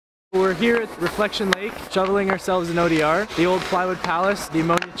We're here at Reflection Lake, shoveling ourselves in ODR. The old plywood palace, the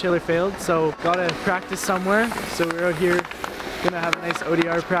ammonia chiller failed, so gotta practice somewhere. So we're out here, gonna have a nice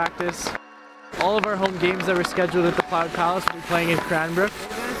ODR practice. All of our home games that were scheduled at the plywood palace will be playing in Cranbrook.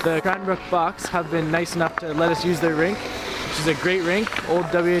 The Cranbrook Bucks have been nice enough to let us use their rink, which is a great rink, old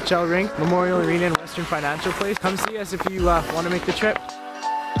WHL rink, Memorial Arena in Western Financial Place. Come see us if you want to make the trip.